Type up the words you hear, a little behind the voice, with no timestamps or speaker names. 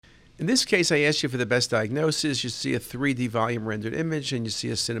In this case, I asked you for the best diagnosis. You see a 3D volume rendered image and you see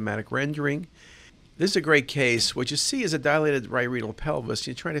a cinematic rendering. This is a great case. What you see is a dilated right renal pelvis.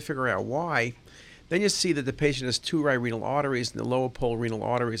 You're trying to figure out why. Then you see that the patient has two right renal arteries, and the lower pole renal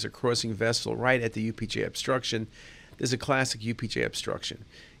arteries are crossing vessel right at the UPJ obstruction. There's a classic UPJ obstruction.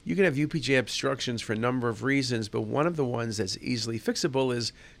 You can have UPJ obstructions for a number of reasons, but one of the ones that's easily fixable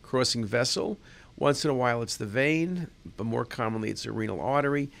is crossing vessel. Once in a while it's the vein, but more commonly it's a renal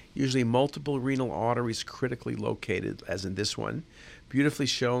artery, usually multiple renal arteries critically located, as in this one, beautifully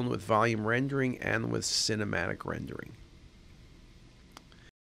shown with volume rendering and with cinematic rendering.